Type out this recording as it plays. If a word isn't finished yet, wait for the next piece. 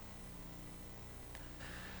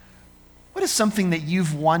What is something that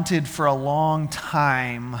you've wanted for a long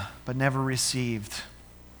time but never received?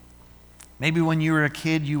 Maybe when you were a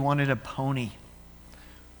kid you wanted a pony,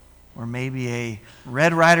 or maybe a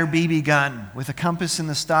Red Ryder BB gun with a compass in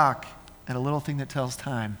the stock and a little thing that tells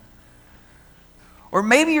time. Or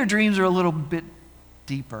maybe your dreams are a little bit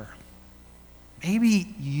deeper.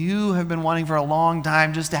 Maybe you have been wanting for a long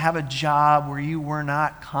time just to have a job where you were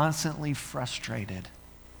not constantly frustrated.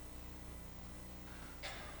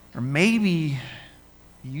 Or maybe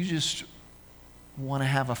you just want to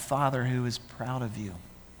have a father who is proud of you.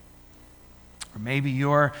 Or maybe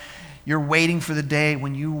you're waiting for the day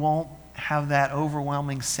when you won't have that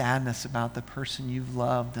overwhelming sadness about the person you've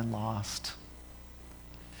loved and lost.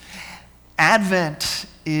 Advent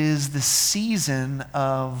is the season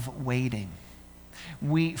of waiting.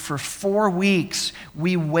 For 4 weeks,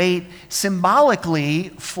 we wait symbolically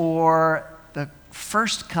for the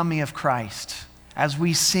first coming of Christ, as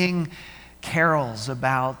we sing carols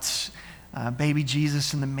about baby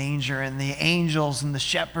Jesus in the manger and the angels and the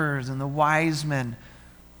shepherds and the wise men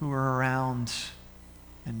who were around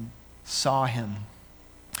and saw him.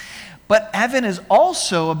 But Advent is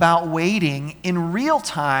also about waiting in real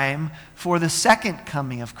time for the second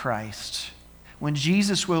coming of Christ, when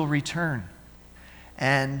Jesus will return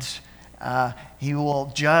and he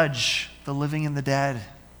will judge the living and the dead,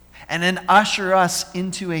 and then usher us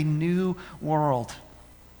into a new world.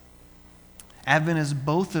 Advent is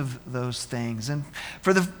both of those things. And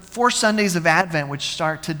for the 4 Sundays of Advent, which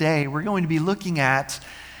start today, we're going to be looking at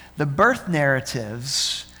the birth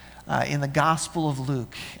narratives in the Gospel of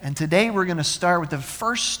Luke. And today we're going to start with the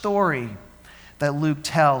first story that Luke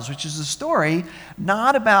tells, which is a story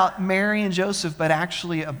not about Mary and Joseph, but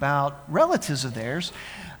actually about relatives of theirs,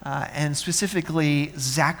 and specifically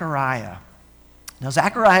Zechariah. Now,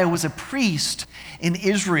 Zechariah was a priest in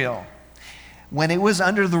Israel when it was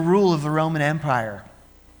under the rule of the Roman Empire.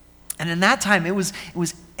 And in that time, it was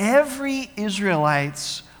every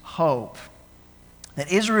Israelite's hope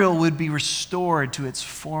that Israel would be restored to its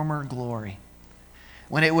former glory.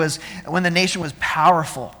 When the nation was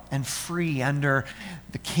powerful and free under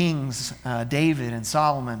the kings David and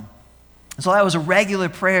Solomon. So that was a regular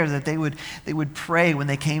prayer that they would pray when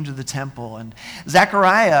they came to the temple. And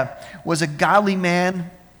Zechariah was a godly man,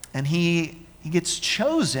 and he gets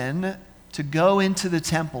chosen to go into the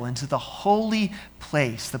temple, into the holy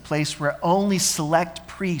place, the place where only select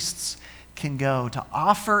priests can go, to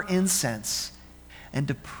offer incense and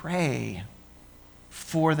to pray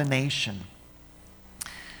for the nation.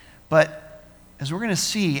 But as we're going to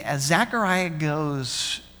see, as Zechariah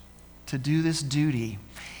goes to do this duty,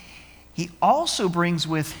 he also brings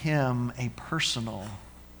with him a personal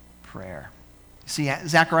prayer. See,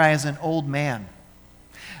 Zechariah is an old man.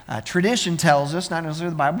 Tradition tells us, not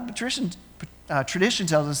necessarily the Bible, but tradition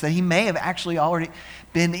tells us that he may have actually already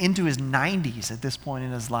been into his 90s at this point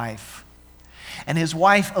in his life. And his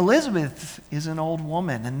wife, Elizabeth, is an old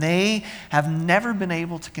woman, and they have never been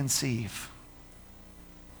able to conceive.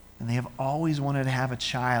 And they have always wanted to have a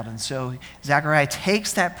child. And so Zechariah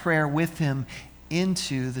takes that prayer with him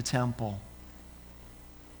into the temple.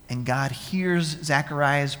 And God hears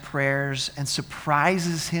Zechariah's prayers and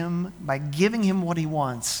surprises him by giving him what he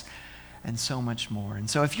wants and so much more. And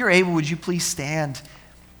so if you're able, would you please stand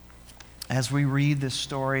as we read this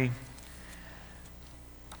story?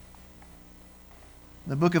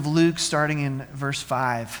 The book of Luke, starting in verse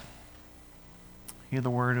 5. Hear the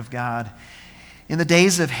word of God. In the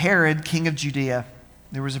days of Herod, king of Judea,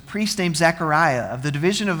 there was a priest named Zechariah of the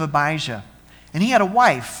division of Abijah. And he had a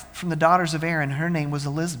wife from the daughters of Aaron. Her name was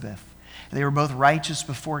Elizabeth. They were both righteous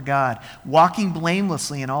before God, walking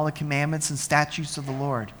blamelessly in all the commandments and statutes of the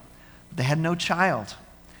Lord. But they had no child,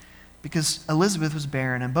 because Elizabeth was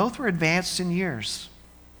barren, and both were advanced in years.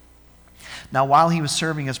 Now, while he was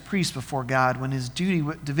serving as priest before God, when his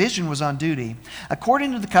division was on duty,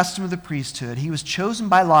 according to the custom of the priesthood, he was chosen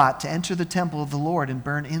by lot to enter the temple of the Lord and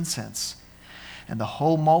burn incense. And the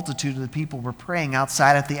whole multitude of the people were praying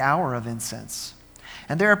outside at the hour of incense.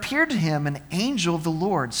 And there appeared to him an angel of the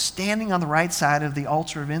Lord standing on the right side of the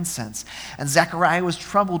altar of incense. And Zechariah was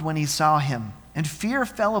troubled when he saw him, and fear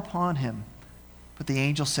fell upon him. But the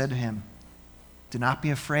angel said to him, "Do not be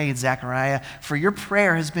afraid, Zechariah, for your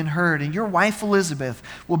prayer has been heard, and your wife Elizabeth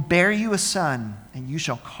will bear you a son, and you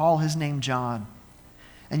shall call his name John.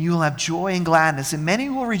 And you will have joy and gladness, and many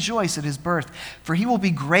will rejoice at his birth, for he will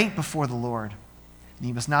be great before the Lord. And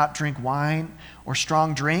he must not drink wine or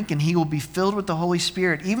strong drink, and he will be filled with the Holy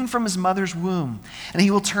Spirit, even from his mother's womb. And he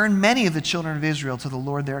will turn many of the children of Israel to the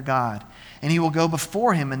Lord their God. And he will go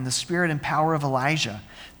before him in the spirit and power of Elijah,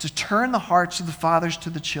 to turn the hearts of the fathers to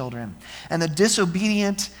the children, and the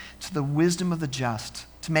disobedient to the wisdom of the just,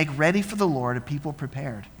 to make ready for the Lord a people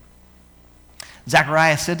prepared.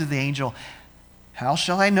 Zechariah said to the angel, "How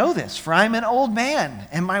shall I know this? For I am an old man,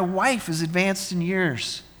 and my wife is advanced in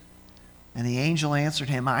years." And the angel answered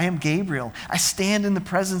him, "I am Gabriel. I stand in the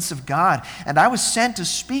presence of God, and I was sent to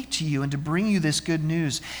speak to you and to bring you this good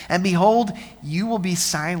news. And behold, you will be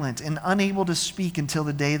silent and unable to speak until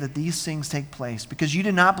the day that these things take place, because you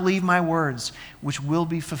did not believe my words, which will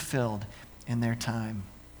be fulfilled in their time."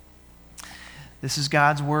 This is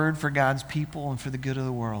God's word for God's people and for the good of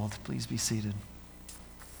the world. Please be seated.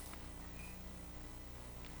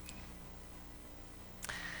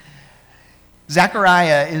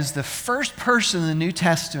 Zechariah is the first person in the New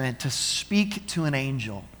Testament to speak to an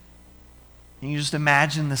angel. And you just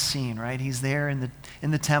imagine the scene, right? He's there in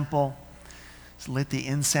the temple. He's lit the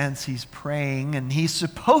incense. He's praying. And he's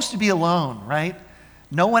supposed to be alone, right?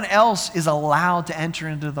 No one else is allowed to enter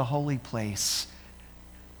into the holy place.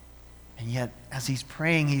 And yet, as he's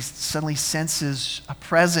praying, he suddenly senses a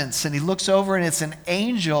presence. And he looks over, and it's an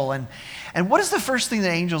angel. And what is the first thing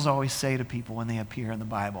that angels always say to people when they appear in the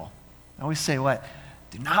Bible? I always say what?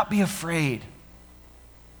 Do not be afraid.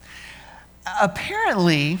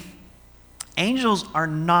 Apparently, angels are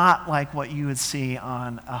not like what you would see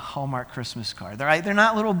on a Hallmark Christmas card. They're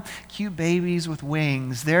not little cute babies with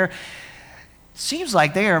wings. Seems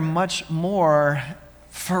like they are much more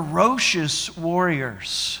ferocious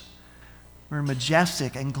warriors. They're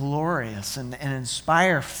majestic and glorious and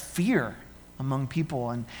inspire fear among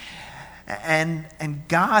people. And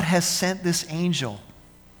God has sent this angel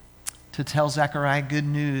to tell Zechariah good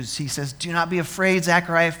news. He says, "Do not be afraid,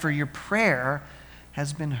 Zechariah, for your prayer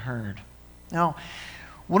has been heard." Now,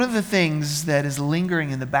 one of the things that is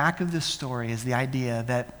lingering in the back of this story is the idea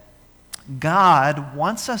that God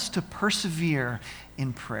wants us to persevere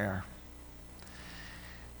in prayer.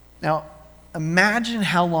 Now, imagine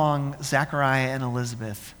how long Zechariah and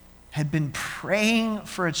Elizabeth had been praying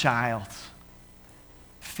for a child.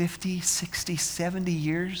 50, 60, 70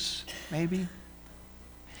 years, maybe?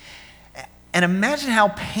 And imagine how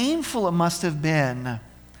painful it must have been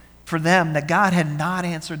for them that God had not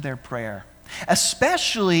answered their prayer,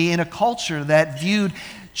 especially in a culture that viewed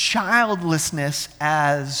childlessness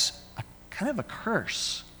as a kind of a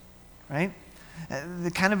curse, right? They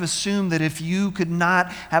kind of assumed that if you could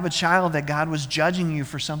not have a child, that God was judging you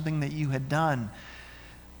for something that you had done.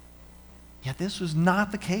 Yet this was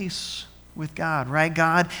not the case with God, right?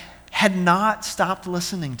 God had not stopped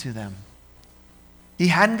listening to them. He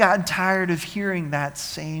hadn't gotten tired of hearing that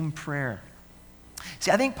same prayer. See,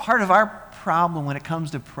 I think part of our problem when it comes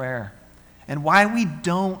to prayer and why we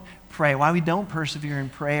don't pray, why we don't persevere in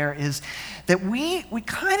prayer is that we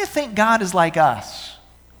kind of think God is like us,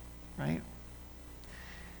 right?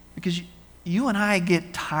 Because you and I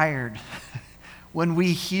get tired when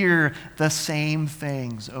we hear the same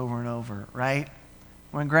things over and over, right?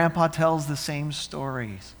 When Grandpa tells the same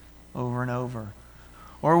stories over and over.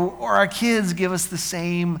 Or our kids give us the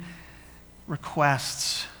same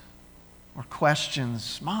requests or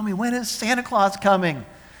questions. "Mommy, when is Santa Claus coming?"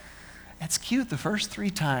 It's cute the first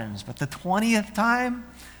 3 times, but the 20th time,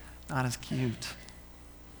 not as cute.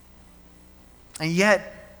 And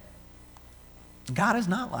yet, God is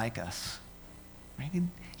not like us. Right?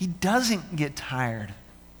 He doesn't get tired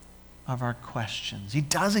of our questions. He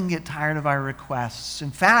doesn't get tired of our requests.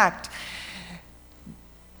 In fact,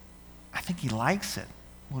 I think he likes it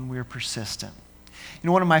when we're persistent. You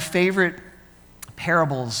know, one of my favorite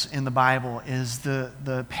parables in the Bible is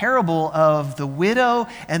the parable of the widow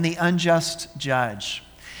and the unjust judge.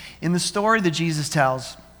 In the story that Jesus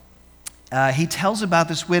tells, he tells about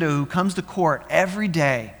this widow who comes to court every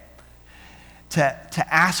day to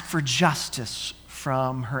ask for justice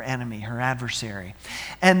from her enemy, her adversary.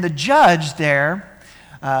 And the judge there,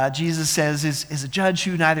 Jesus says, is a judge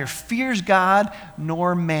who neither fears God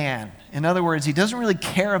nor man. In other words, he doesn't really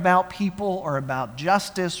care about people or about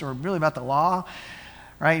justice or really about the law,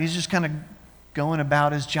 right? He's just kind of going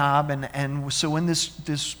about his job. And so when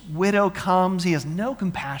this widow comes, he has no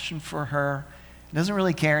compassion for her. He doesn't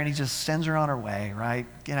really care, and he just sends her on her way, right?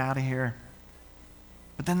 Get out of here.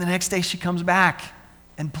 But then the next day she comes back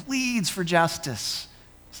and pleads for justice.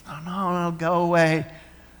 Says, no, go away.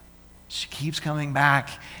 She keeps coming back.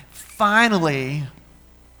 Finally,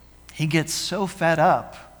 he gets so fed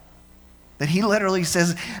up that he literally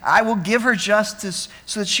says, "I will give her justice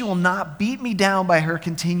so that she will not beat me down by her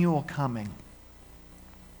continual coming."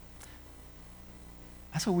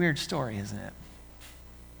 That's a weird story, isn't it?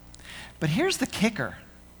 But here's the kicker.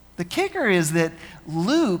 The kicker is that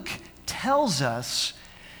Luke tells us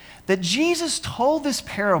that Jesus told this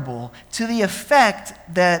parable to the effect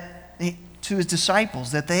that, to his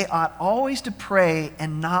disciples, that they ought always to pray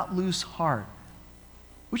and not lose heart.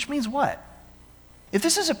 Which means what? If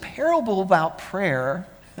this is a parable about prayer,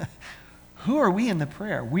 who are we in the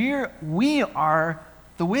prayer? We are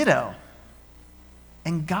the widow.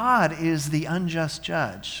 And God is the unjust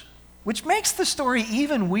judge. Which makes the story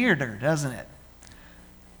even weirder, doesn't it?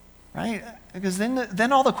 Right? Because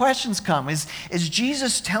then all the questions come. Is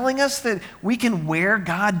Jesus telling us that we can wear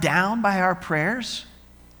God down by our prayers?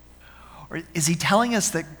 Or is he telling us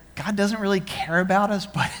that God doesn't really care about us,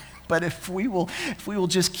 but if we will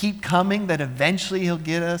just keep coming, that eventually he'll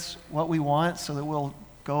get us what we want so that we'll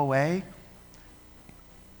go away?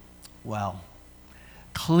 Well,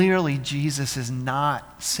 clearly Jesus is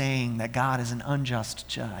not saying that God is an unjust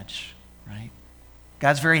judge, right?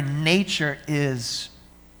 God's very nature is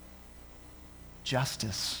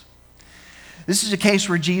justice. This is a case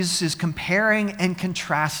where Jesus is comparing and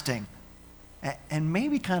contrasting, and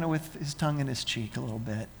maybe kind of with his tongue in his cheek a little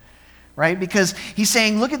bit, right? Because he's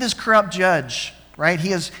saying, look at this corrupt judge, right? He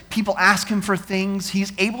has people ask him for things.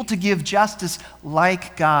 He's able to give justice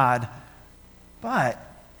like God. But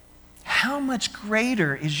how much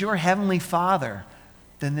greater is your heavenly Father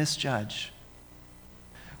than this judge?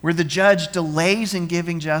 Where the judge delays in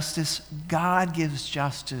giving justice, God gives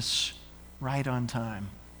justice right on time.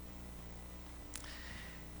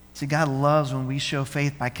 See, God loves when we show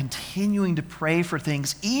faith by continuing to pray for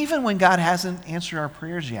things, even when God hasn't answered our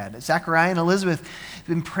prayers yet. Zechariah and Elizabeth have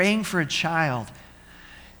been praying for a child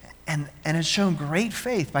and has shown great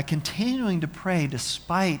faith by continuing to pray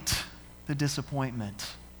despite the disappointment.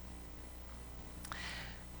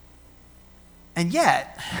 And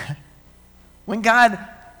yet, when God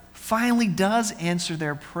finally does answer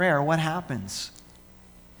their prayer, what happens?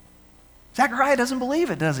 Zechariah doesn't believe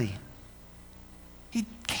it, does he? He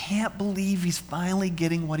can't believe he's finally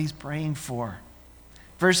getting what he's praying for.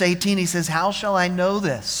 Verse 18, he says, how shall I know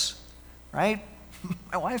this? Right?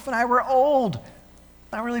 My wife and I were old.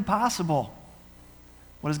 Not really possible.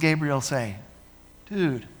 What does Gabriel say?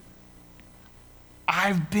 Dude,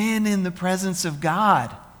 I've been in the presence of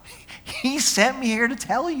God. He sent me here to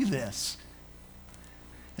tell you this.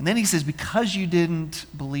 And then he says, because you didn't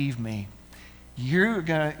believe me, you're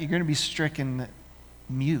gonna be stricken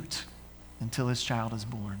mute until this child is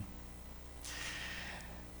born.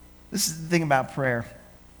 This is the thing about prayer.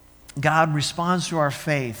 God responds to our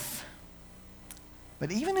faith.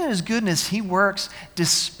 But even in his goodness, he works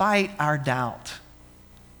despite our doubt.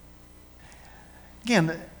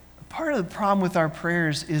 Again, part of the problem with our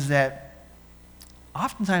prayers is that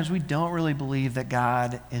oftentimes we don't really believe that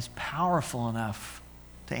God is powerful enough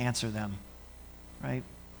to answer them, right?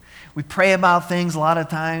 We pray about things a lot of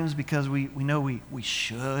times because we know we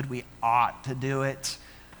should, we ought to do it.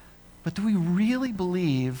 But do we really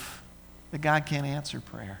believe that God can't answer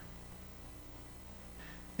prayer?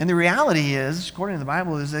 And the reality is, according to the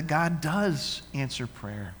Bible, is that God does answer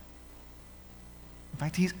prayer. In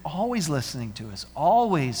fact, he's always listening to us,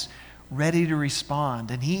 always ready to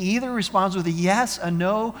respond. And he either responds with a yes, a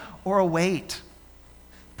no, or a wait.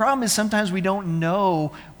 The problem is sometimes we don't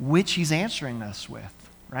know which he's answering us with,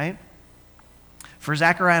 right? For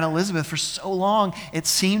Zechariah and Elizabeth, for so long, it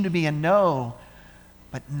seemed to be a no.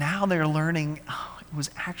 But now they're learning, it was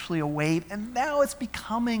actually a wait. And now it's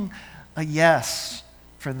becoming a yes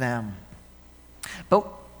for them. But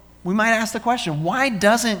we might ask the question, why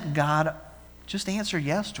doesn't God just answer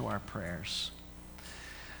yes to our prayers?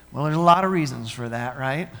 Well, there's a lot of reasons for that,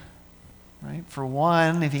 right? For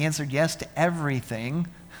one, if he answered yes to everything,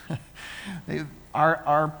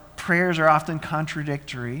 our prayers are often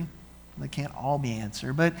contradictory. They can't all be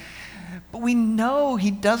answered. But we know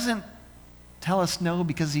he doesn't tell us no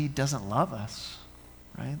because he doesn't love us,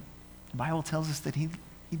 right? The Bible tells us that he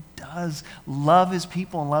does love his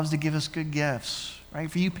people and loves to give us good gifts,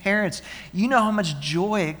 right? For you parents, you know how much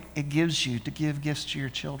joy it gives you to give gifts to your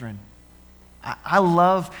children. I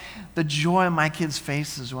love the joy on my kids'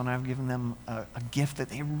 faces when I've given them a gift that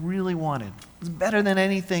they really wanted. It's better than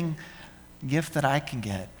anything gift that I can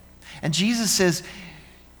get. And Jesus says,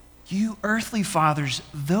 you earthly fathers,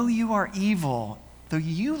 though you are evil, though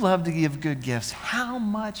you love to give good gifts, how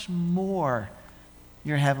much more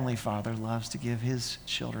your heavenly Father loves to give his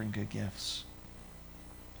children good gifts.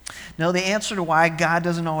 No, the answer to why God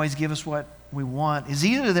doesn't always give us what we want is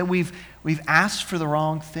either that we've asked for the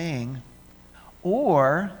wrong thing,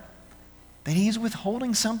 or that he's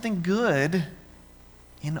withholding something good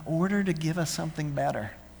in order to give us something better,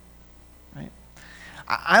 right?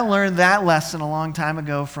 I learned that lesson a long time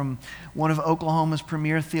ago from one of Oklahoma's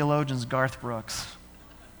premier theologians, Garth Brooks.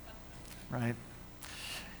 Right?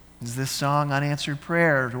 Is this song Unanswered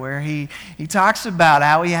Prayer, where he talks about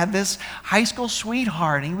how he had this high school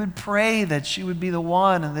sweetheart, and he would pray that she would be the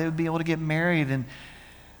one and they would be able to get married, and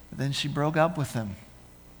then she broke up with him.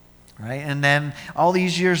 Right? And then all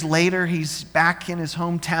these years later, he's back in his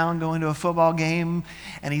hometown going to a football game,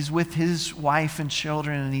 and he's with his wife and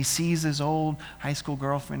children, and he sees his old high school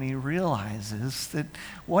girlfriend, and he realizes that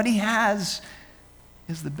what he has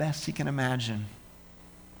is the best he can imagine.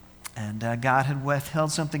 And God had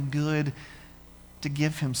withheld something good to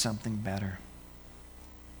give him something better.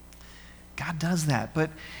 God does that. But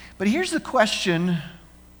here's the question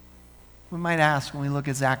we might ask when we look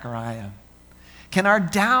at Zechariah. Can our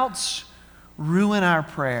doubts ruin our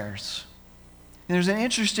prayers? And there's an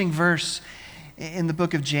interesting verse in the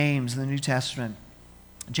book of James in the New Testament.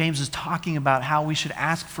 James is talking about how we should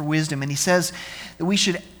ask for wisdom, and he says that we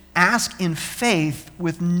should ask in faith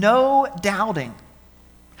with no doubting.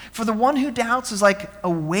 For the one who doubts is like a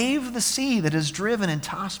wave of the sea that is driven and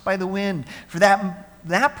tossed by the wind. For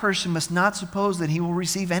that person must not suppose that he will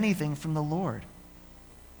receive anything from the Lord.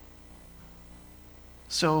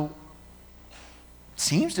 So,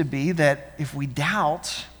 seems to be that if we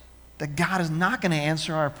doubt, that God is not going to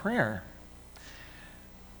answer our prayer.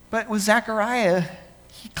 But with Zechariah,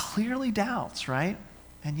 he clearly doubts, right?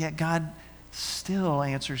 And yet God still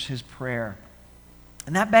answers his prayer.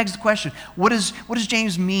 And that begs the question, what does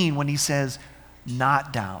James mean when he says,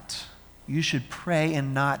 not doubt? You should pray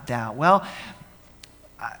and not doubt. Well,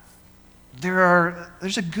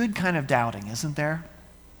 there's a good kind of doubting, isn't there?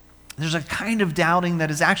 There's a kind of doubting that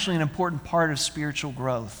is actually an important part of spiritual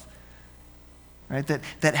growth, right?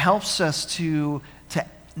 That helps us to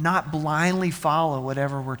not blindly follow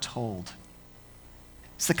whatever we're told.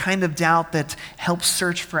 It's the kind of doubt that helps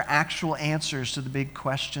search for actual answers to the big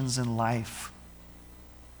questions in life.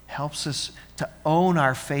 Helps us to own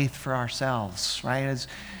our faith for ourselves, right?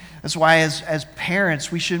 That's why as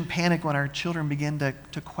parents, we shouldn't panic when our children begin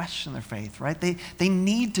to question their faith, right? They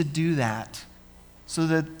need to do that so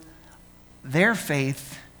that their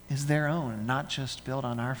faith is their own, not just built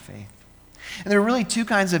on our faith. And there are really two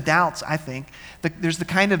kinds of doubts, I think. There's the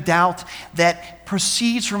kind of doubt that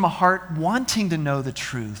proceeds from a heart wanting to know the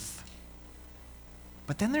truth.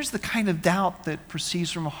 But then there's the kind of doubt that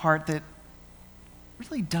proceeds from a heart that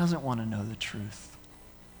really doesn't want to know the truth,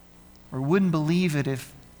 or wouldn't believe it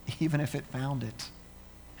even if it found it.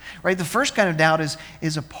 Right? The first kind of doubt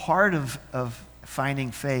is a part of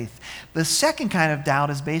finding faith. The second kind of doubt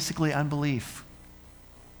is basically unbelief.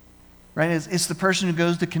 Right? It's the person who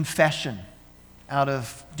goes to confession out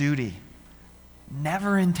of duty,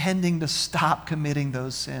 never intending to stop committing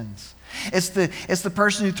those sins. It's the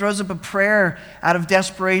person who throws up a prayer out of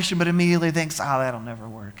desperation but immediately thinks, that'll never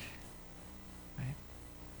work. Right?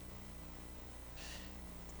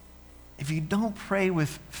 If you don't pray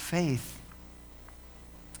with faith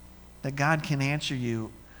that God can answer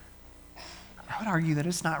you, I would argue that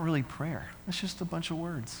it's not really prayer. It's just a bunch of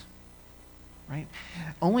words, right?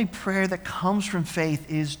 Only prayer that comes from faith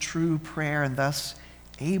is true prayer and thus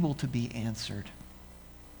able to be answered.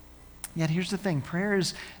 Yet here's the thing, prayer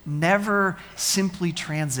is never simply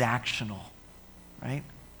transactional, right?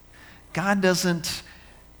 God doesn't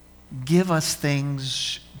give us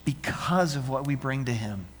things because of what we bring to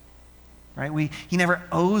him, right? He never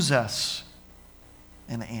owes us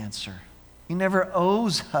an answer. He never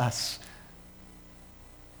owes us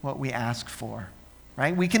what we ask for,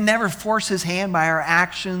 right? We can never force his hand by our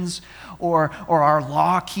actions or our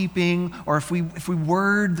law keeping, or if we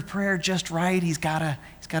word the prayer just right, he's got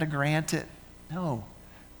to grant it. No.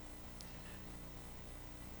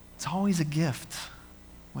 It's always a gift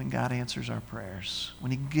when God answers our prayers,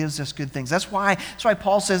 when he gives us good things. That's why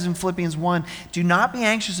Paul says in Philippians 1, do not be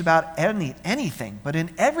anxious about anything, but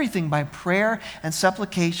in everything by prayer and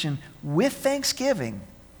supplication with thanksgiving,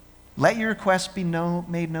 let your requests be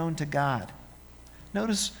made known to God.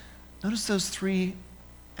 Notice those three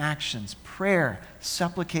actions: prayer,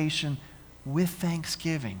 supplication, with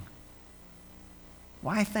thanksgiving.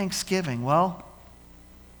 Why thanksgiving? Well,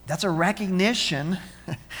 that's a recognition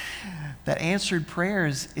that answered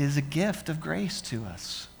prayers is a gift of grace to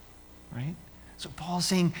us, right? So Paul's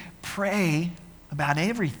saying, pray about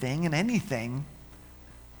everything and anything,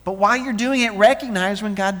 but while you're doing it, recognize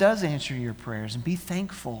when God does answer your prayers and be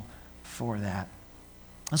thankful for that.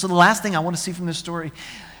 And so the last thing I want to see from this story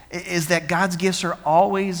is that God's gifts are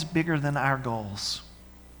always bigger than our goals,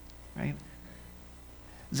 right?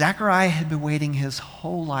 Zechariah had been waiting his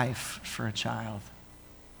whole life for a child.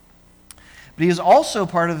 But he is also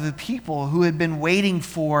part of the people who had been waiting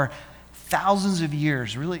for thousands of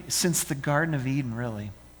years, really since the Garden of Eden,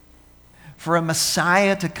 really, for a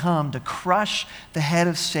Messiah to come to crush the head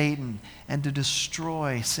of Satan and to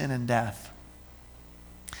destroy sin and death.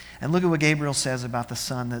 And look at what Gabriel says about the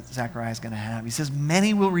son that Zechariah is going to have. He says,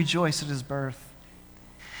 many will rejoice at his birth,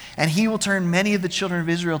 and he will turn many of the children of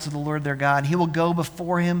Israel to the Lord their God. He will go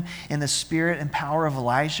before him in the spirit and power of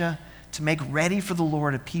Elijah to make ready for the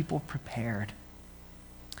Lord a people prepared.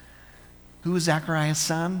 Who was Zechariah's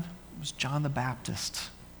son? It was John the Baptist,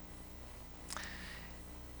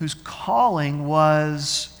 whose calling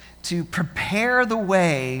was to prepare the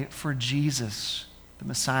way for Jesus, the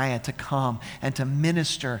Messiah, to come and to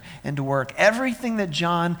minister and to work. Everything that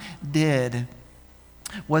John did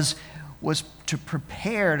was to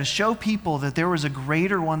prepare, to show people that there was a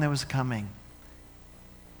greater one that was coming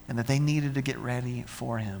and that they needed to get ready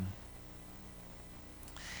for him.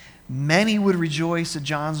 Many would rejoice at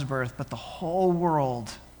John's birth, but the whole world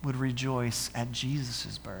would rejoice at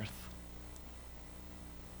Jesus' birth.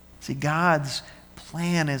 See, God's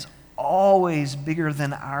plan is always bigger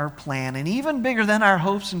than our plan and even bigger than our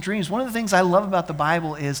hopes and dreams. One of the things I love about the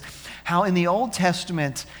Bible is how in the Old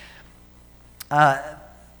Testament,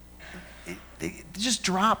 it just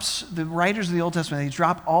drops, the writers of the Old Testament, they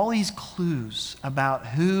drop all these clues about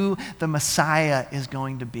who the Messiah is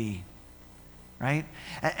going to be, right?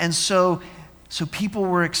 And so people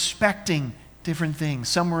were expecting different things.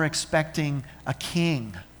 Some were expecting a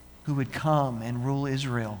king who would come and rule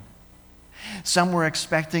Israel. Some were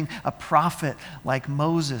expecting a prophet like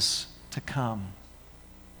Moses to come.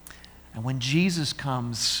 And when Jesus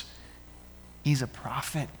comes, he's a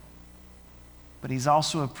prophet, but he's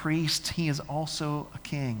also a priest. He is also a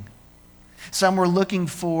king. Some were looking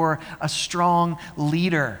for a strong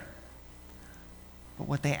leader, but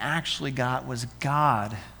what they actually got was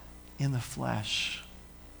God in the flesh.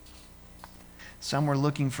 Some were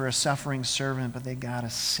looking for a suffering servant, but they got a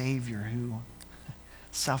Savior who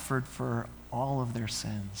suffered for all of their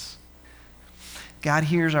sins. God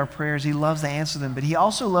hears our prayers. He loves to answer them, but he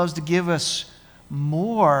also loves to give us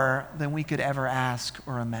more than we could ever ask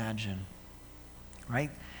or imagine, right?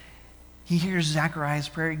 He hears Zechariah's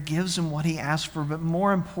prayer. He gives him what he asked for, but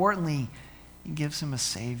more importantly, he gives him a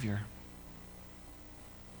Savior.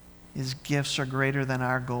 His gifts are greater than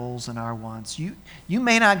our goals and our wants. You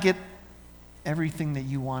may not get everything that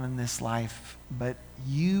you want in this life, but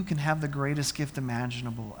you can have the greatest gift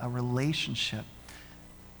imaginable, a relationship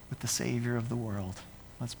with the Savior of the world.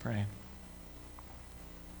 Let's pray.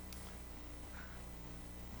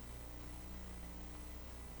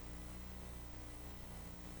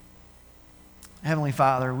 Heavenly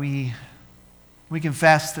Father, we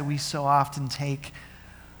confess that we so often take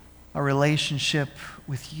a relationship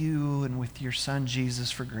with you and with your Son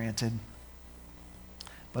Jesus for granted.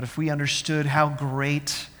 But if we understood how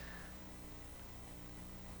great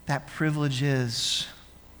that privilege is,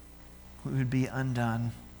 we would be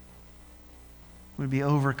undone. We would be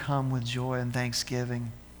overcome with joy and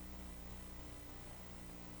thanksgiving.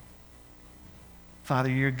 Father,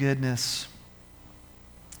 your goodness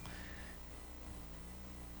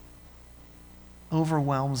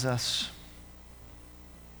overwhelms us.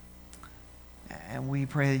 And we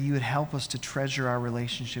pray that you would help us to treasure our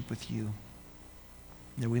relationship with you,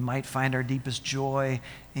 that we might find our deepest joy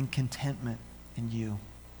and contentment in you,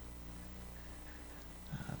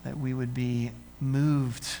 that we would be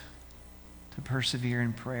moved to persevere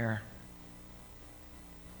in prayer,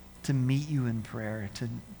 to meet you in prayer,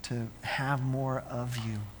 to have more of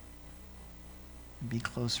you, and be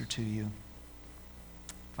closer to you.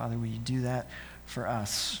 Father, will you do that for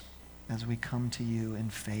us as we come to you in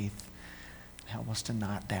faith? Help us to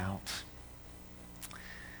not doubt.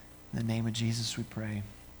 In the name of Jesus we pray.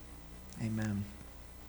 Amen.